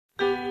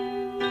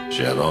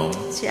Shalom.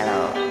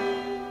 Shalom.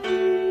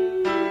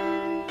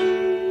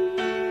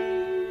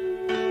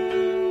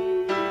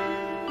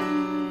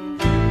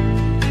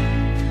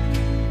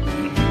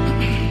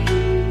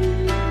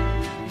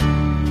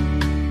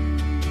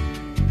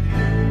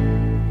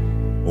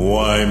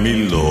 Why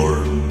me,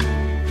 Lord,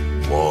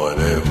 what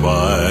have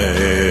I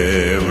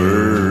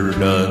ever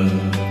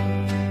done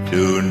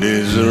to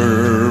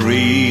deserve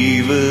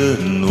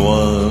even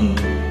one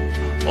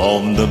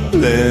of the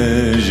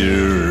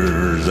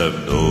pleasures of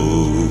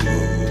known?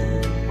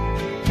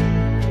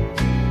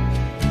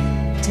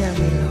 Tell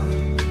me,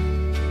 Lord,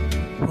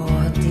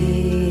 what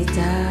did I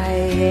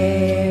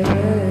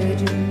ever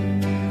do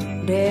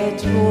that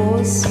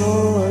was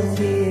worth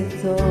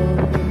it all,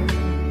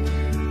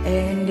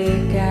 and the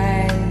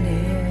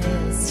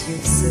kindness you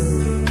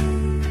showed?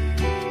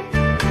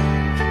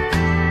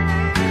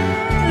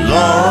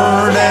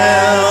 Lord,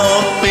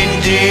 help me,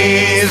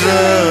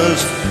 Jesus,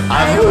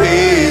 I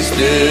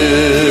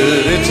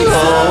wasted it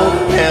all.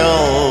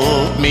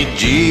 Help me,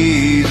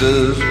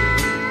 Jesus,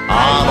 I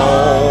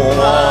know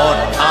what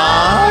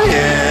I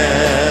am.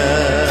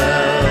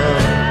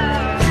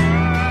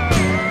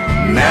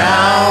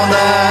 Now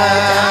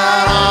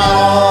that I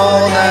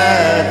know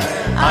that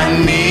I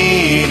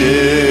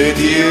needed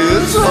you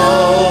so.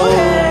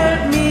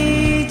 Help me,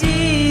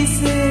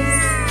 Jesus,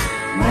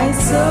 my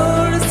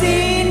soul's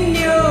in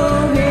your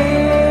hand.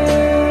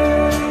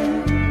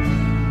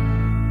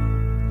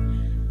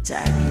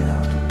 Tell me,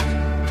 Lord,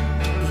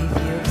 if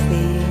your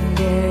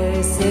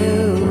fingers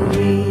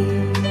away,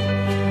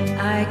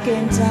 I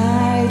can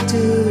try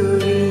to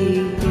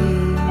repay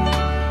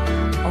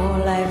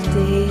all I've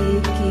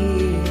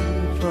taken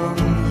from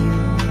you.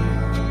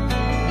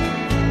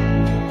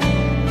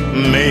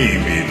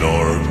 Maybe,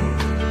 Lord,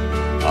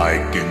 I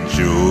can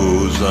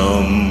show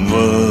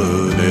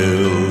someone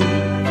else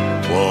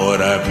what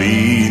I've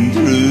been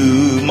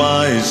through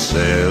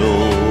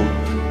myself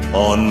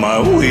on my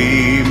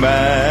way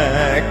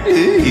back to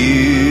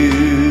you.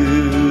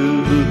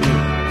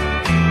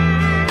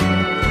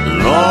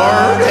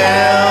 Lord,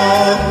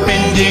 help me,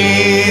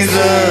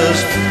 Jesus,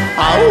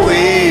 I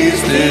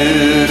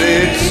wasted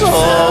it so.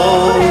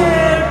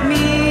 Help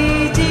me,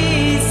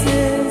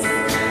 Jesus,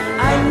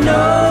 I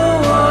know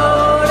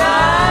what I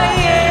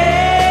am.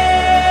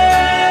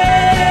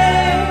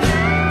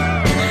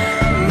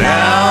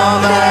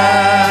 Now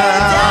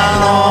that I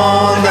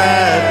know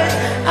that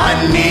I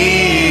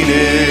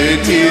needed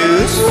you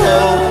so,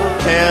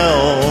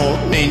 help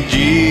me,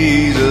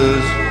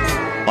 Jesus,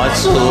 my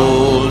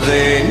soul's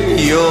in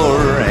your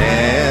hands.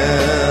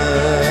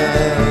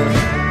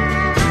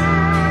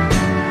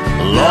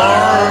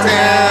 Lord,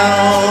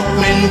 help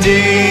me,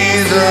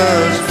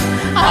 Jesus,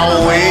 I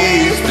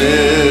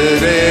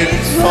wasted it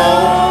so.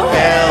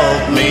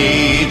 Help me,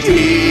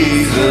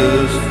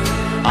 Jesus,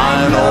 I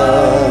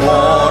know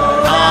what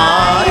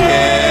I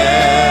am.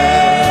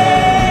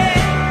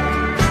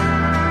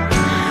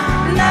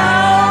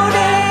 Now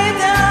that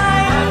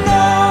I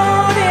know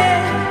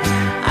that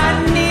I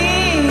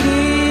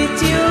needed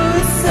you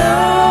so,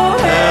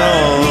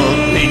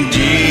 Help me,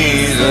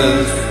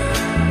 Jesus,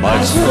 my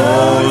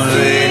soul's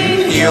in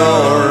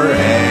your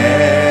hand.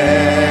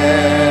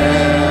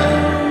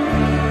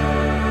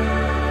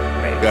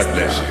 God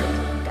bless you.